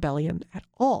opposed to the rebellion at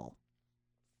all.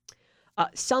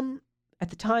 Some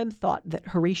at the time thought that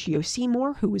Horatio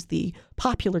Seymour, who was the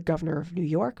popular governor of New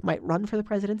York, might run for the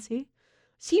presidency.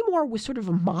 Seymour was sort of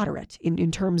a moderate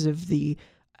in terms of the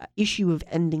issue of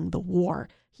ending the war.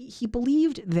 He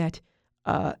believed that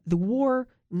the war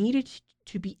needed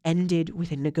to be ended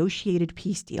with a negotiated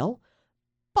peace deal,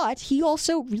 but he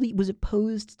also really was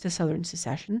opposed to Southern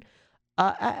secession.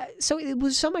 So it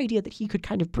was some idea that he could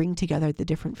kind of bring together the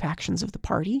different factions of the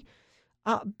party.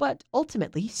 But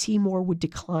ultimately, Seymour would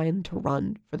decline to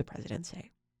run for the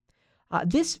presidency.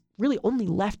 This really only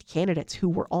left candidates who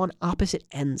were on opposite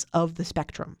ends of the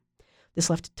spectrum. This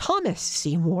left Thomas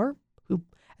Seymour, who,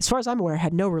 as far as I'm aware,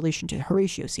 had no relation to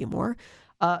Horatio Seymour.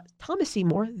 Thomas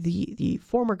Seymour, the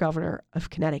former governor of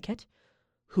Connecticut,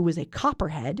 who was a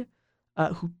Copperhead,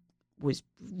 who was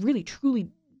really truly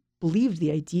believed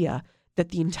the idea that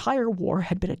the entire war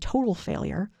had been a total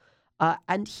failure.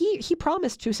 And he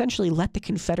promised to essentially let the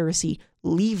Confederacy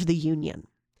leave the Union.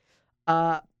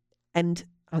 And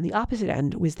on the opposite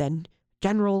end was then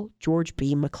General George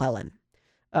B. McClellan.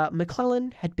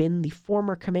 McClellan had been the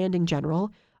former commanding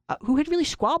general who had really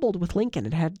squabbled with Lincoln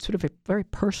and had sort of a very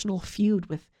personal feud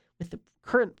with the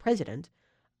current president.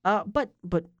 But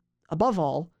above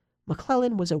all,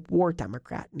 McClellan was a war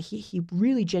Democrat, and he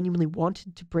really genuinely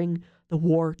wanted to bring the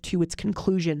war to its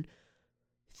conclusion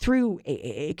through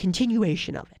a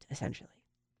continuation of it, essentially.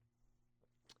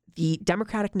 The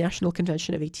Democratic National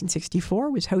Convention of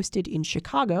 1864 was hosted in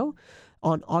Chicago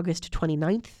on August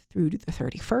 29th through the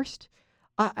 31st,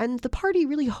 and the party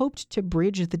really hoped to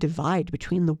bridge the divide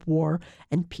between the war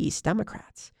and peace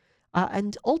Democrats.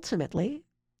 And ultimately,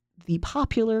 the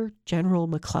popular General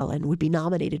McClellan would be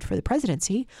nominated for the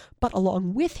presidency, but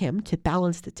along with him, to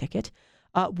balance the ticket,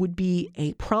 would be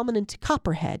a prominent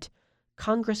Copperhead,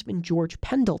 Congressman George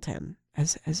Pendleton,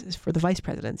 as for the vice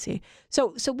presidency.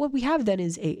 So what we have then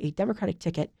is a Democratic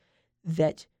ticket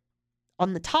that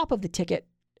on the top of the ticket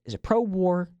is a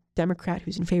pro-war Democrat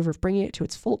who's in favor of bringing it to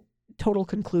its full total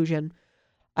conclusion.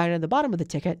 And at the bottom of the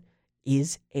ticket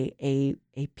is a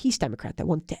peace Democrat that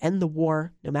wants to end the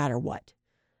war no matter what.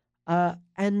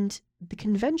 And the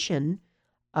convention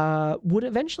would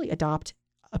eventually adopt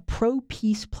a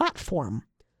pro-peace platform,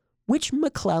 which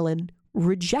McClellan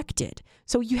rejected.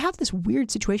 So you have this weird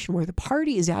situation where the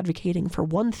party is advocating for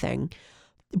one thing,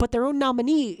 but their own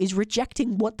nominee is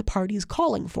rejecting what the party is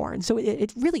calling for. And so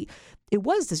it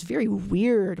was this very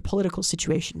weird political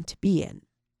situation to be in.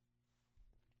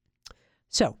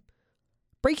 So,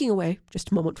 breaking away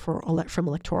just a moment from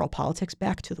electoral politics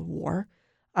back to the war,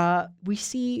 we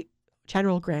see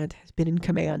General Grant has been in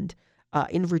command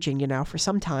in Virginia now for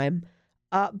some time,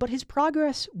 but his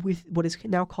progress with what is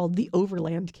now called the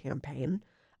Overland Campaign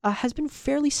has been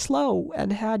fairly slow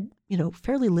and had,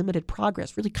 fairly limited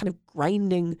progress, really kind of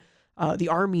grinding the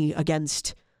army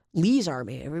against Lee's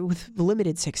army with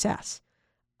limited success.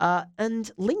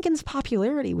 And Lincoln's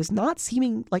popularity was not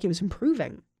seeming like it was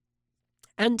improving.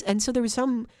 And so there was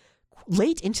some,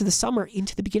 late into the summer,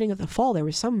 into the beginning of the fall, there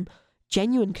was some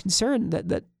genuine concern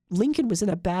that Lincoln was in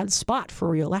a bad spot for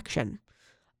re-election.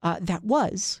 That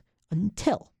was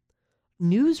until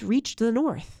news reached the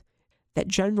North that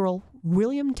General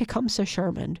William Tecumseh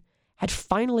Sherman had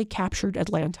finally captured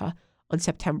Atlanta on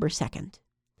September 2nd.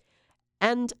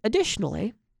 And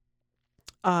additionally,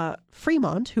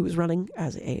 Fremont, who was running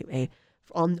as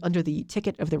under the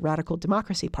ticket of the Radical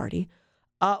Democracy Party,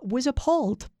 was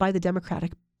appalled by the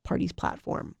Democratic Party's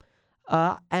platform.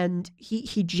 And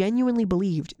he genuinely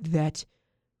believed that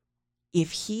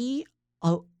if he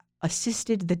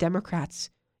assisted the Democrats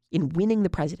in winning the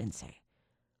presidency,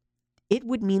 it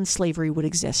would mean slavery would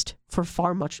exist for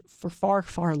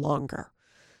far longer.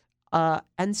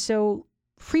 And so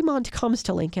Fremont comes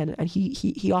to Lincoln and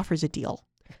he offers a deal.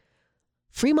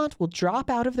 Fremont will drop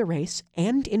out of the race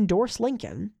and endorse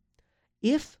Lincoln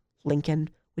if Lincoln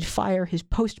would fire his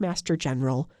Postmaster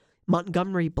General,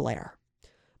 Montgomery Blair.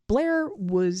 Blair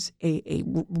was a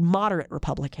moderate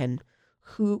Republican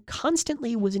who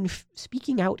constantly was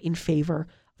speaking out in favor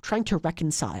of trying to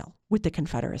reconcile with the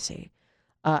Confederacy.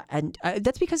 And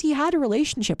that's because he had a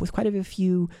relationship with quite a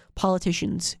few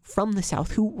politicians from the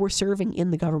South who were serving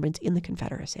in the government in the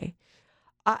Confederacy.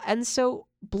 And so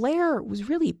Blair was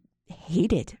really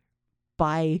hated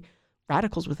by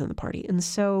radicals within the party. And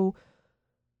so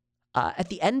at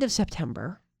the end of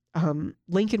September,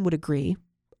 Lincoln would agree.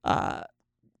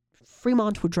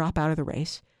 Fremont would drop out of the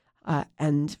race,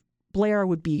 and Blair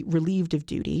would be relieved of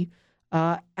duty.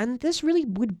 And this really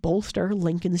would bolster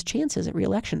Lincoln's chances at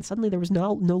re-election. Suddenly there was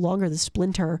no longer the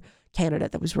splinter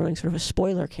candidate that was running sort of a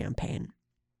spoiler campaign.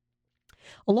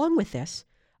 Along with this,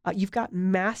 you've got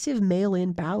massive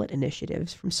mail-in ballot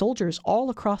initiatives from soldiers all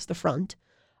across the front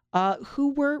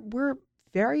who were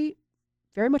very,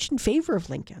 very much in favor of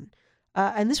Lincoln.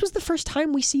 And this was the first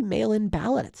time we see mail-in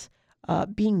ballots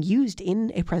being used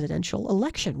in a presidential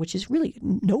election, which is really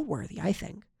noteworthy, I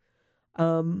think.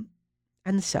 And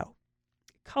so,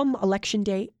 come Election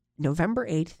Day, November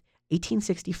 8th,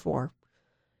 1864,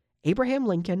 Abraham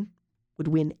Lincoln would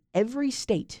win every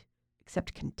state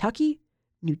except Kentucky,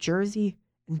 New Jersey,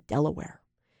 and Delaware.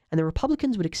 And the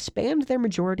Republicans would expand their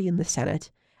majority in the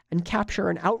Senate and capture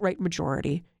an outright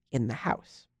majority in the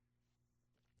House.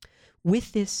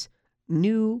 With this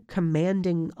new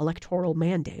commanding electoral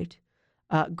mandate,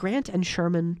 Grant and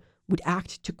Sherman would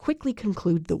act to quickly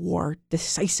conclude the war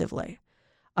decisively.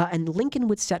 And Lincoln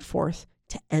would set forth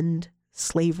to end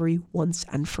slavery once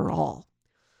and for all.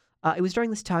 It was during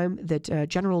this time that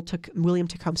General William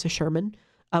Tecumseh Sherman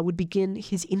would begin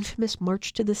his infamous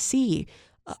march to the sea,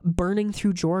 burning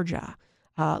through Georgia,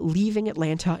 leaving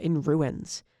Atlanta in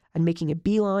ruins, and making a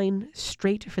beeline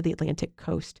straight for the Atlantic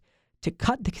coast to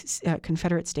cut the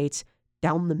Confederate States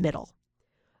down the middle.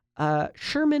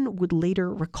 Sherman would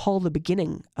later recall the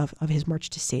beginning of his march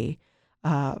to sea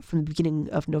from the beginning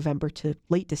of November to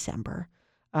late December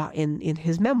in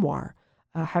his memoir,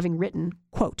 having written,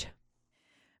 quote,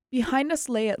 "Behind us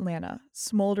lay Atlanta,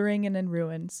 smoldering and in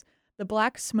ruins, the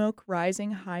black smoke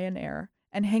rising high in air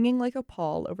and hanging like a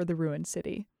pall over the ruined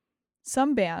city.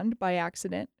 Some band, by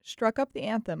accident, struck up the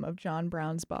anthem of John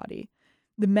Brown's body.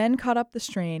 The men caught up the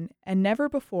strain, and never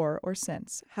before or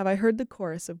since have I heard the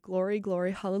chorus of Glory,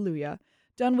 Glory, Hallelujah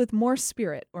done with more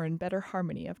spirit or in better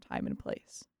harmony of time and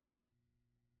place."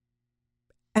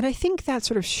 And I think that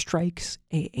sort of strikes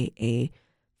a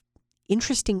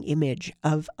interesting image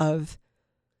of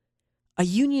a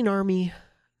Union Army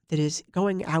that is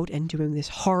going out and doing this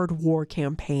hard war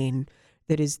campaign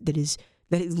that is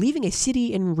leaving a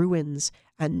city in ruins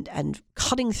and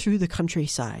cutting through the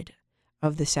countryside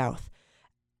of the South.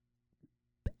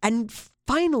 And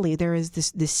finally, there is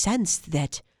this sense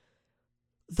that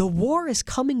the war is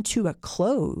coming to a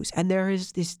close, and there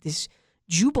is this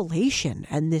jubilation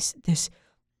and this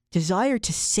desire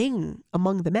to sing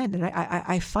among the men. And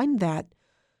I find that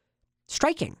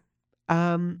striking.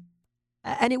 And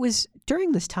it was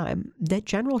during this time that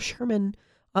General Sherman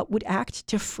would act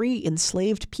to free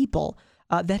enslaved people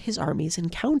that his armies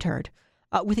encountered,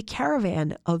 with a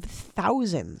caravan of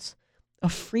thousands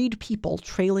of freed people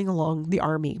trailing along the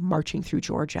army marching through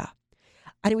Georgia.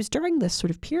 And it was during this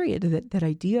sort of period that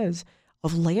ideas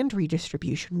of land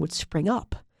redistribution would spring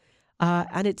up.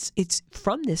 And it's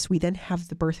from this we then have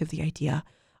the birth of the idea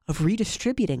of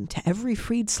redistributing to every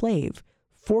freed slave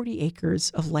 40 acres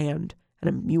of land and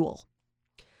a mule.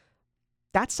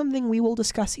 That's something we will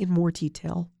discuss in more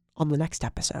detail on the next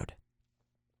episode.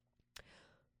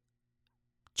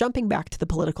 jumping back to the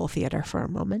political theater for a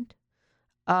moment,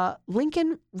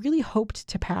 Lincoln really hoped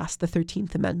to pass the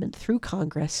 13th Amendment through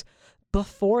Congress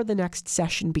before the next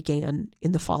session began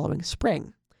in the following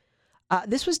spring.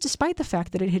 This was despite the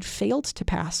fact that it had failed to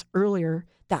pass earlier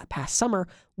that past summer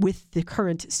with the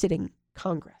current sitting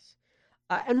Congress.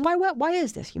 And why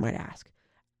is this, you might ask?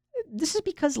 This is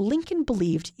because Lincoln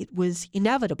believed it was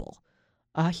inevitable.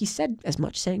 He said as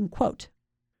much, saying, quote,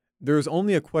 "There is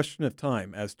only a question of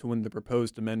time as to when the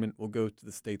proposed amendment will go to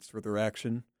the states for their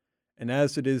action, and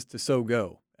as it is to so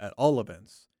go, at all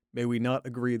events, may we not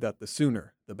agree that the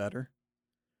sooner the better?"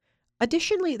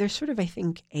 Additionally, there's sort of, I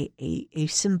think, a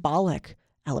symbolic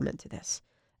element to this.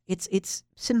 It's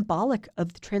symbolic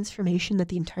of the transformation that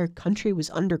the entire country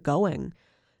was undergoing,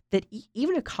 that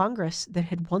even a Congress that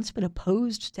had once been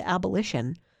opposed to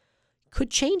abolition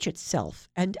could change itself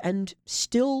and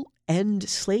still end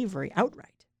slavery outright.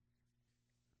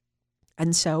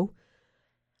 And so,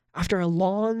 after a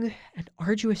long and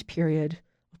arduous period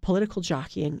of political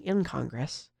jockeying in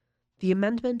Congress, the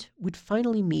amendment would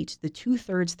finally meet the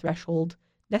 2/3 threshold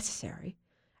necessary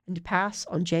and pass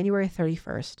on January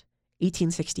 31st,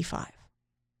 1865.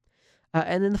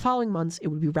 And in the following months, it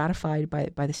would be ratified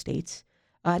by the states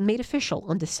and made official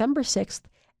on December 6th,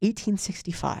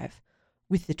 1865,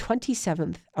 with the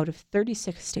 27th out of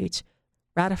 36 states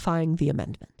ratifying the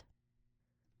amendment.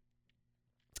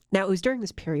 Now, it was during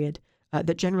this period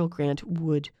that General Grant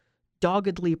would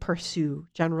doggedly pursue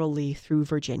General Lee through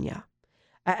Virginia.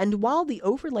 And while the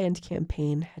overland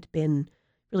campaign had been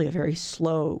really a very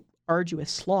slow,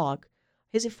 arduous slog,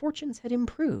 his fortunes had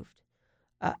improved.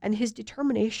 And his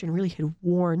determination really had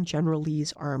worn General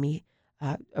Lee's army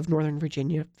of Northern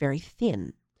Virginia very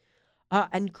thin.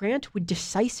 And Grant would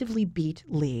decisively beat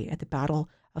Lee at the Battle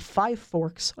of Five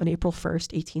Forks on April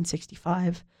 1st,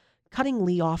 1865, cutting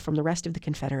Lee off from the rest of the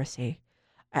Confederacy,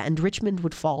 and Richmond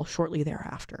would fall shortly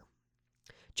thereafter.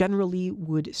 General Lee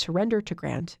would surrender to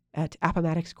Grant at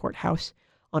Appomattox Courthouse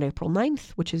on April 9th,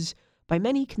 which is by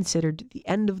many considered the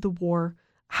end of the war.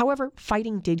 However,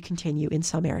 fighting did continue in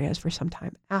some areas for some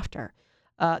time after.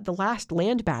 The last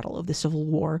land battle of the Civil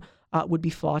War would be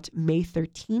fought May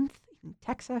 13th in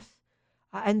Texas,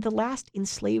 and the last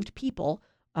enslaved people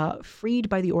freed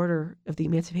by the order of the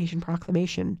Emancipation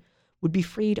Proclamation would be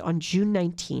freed on June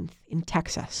 19th in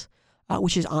Texas,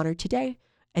 which is honored today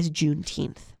as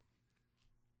Juneteenth.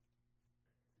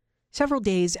 Several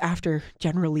days after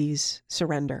General Lee's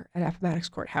surrender at Appomattox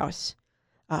Courthouse,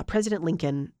 President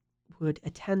Lincoln would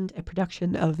attend a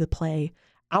production of the play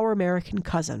Our American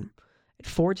Cousin at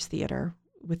Ford's Theater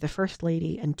with the First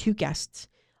Lady and 2 guests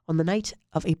on the night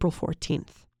of April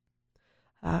 14th.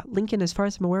 Lincoln, as far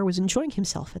as I'm aware, was enjoying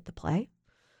himself at the play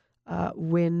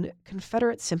when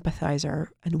Confederate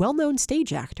sympathizer and well-known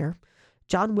stage actor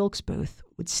John Wilkes Booth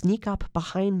would sneak up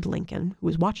behind Lincoln, who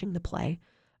was watching the play,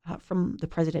 from the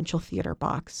presidential theater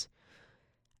box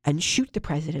and shoot the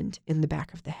president in the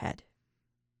back of the head.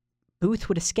 Booth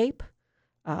would escape,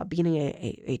 beginning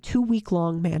a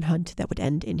 2-week-long manhunt that would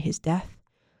end in his death,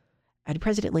 and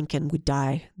President Lincoln would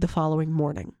die the following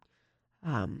morning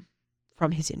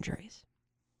from his injuries.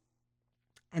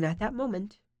 And at that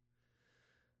moment,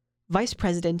 Vice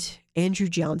President Andrew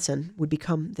Johnson would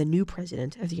become the new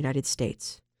president of the United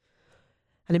States,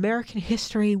 and American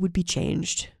history would be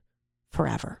changed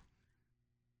forever.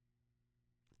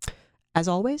 As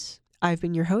always, I've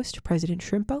been your host, President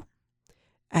Shrimpo,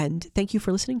 and thank you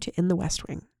for listening to In the West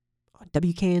Wing on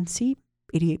WKNC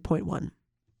 88.1.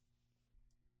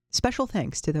 Special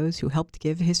thanks to those who helped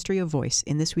give history a voice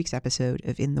in this week's episode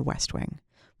of In the West Wing,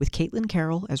 with Caitlin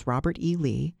Carroll as Robert E.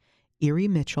 Lee, Erie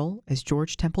Mitchell as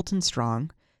George Templeton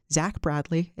Strong, Zach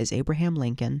Bradley as Abraham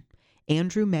Lincoln,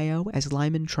 Andrew Mayo as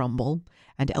Lyman Trumbull,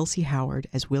 and Elsie Howard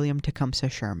as William Tecumseh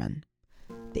Sherman.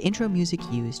 The intro music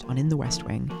used on In the West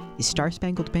Wing is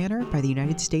Star-Spangled Banner by the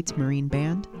United States Marine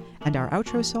Band, and our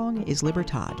outro song is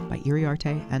Libertad by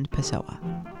Iriarte and Pessoa.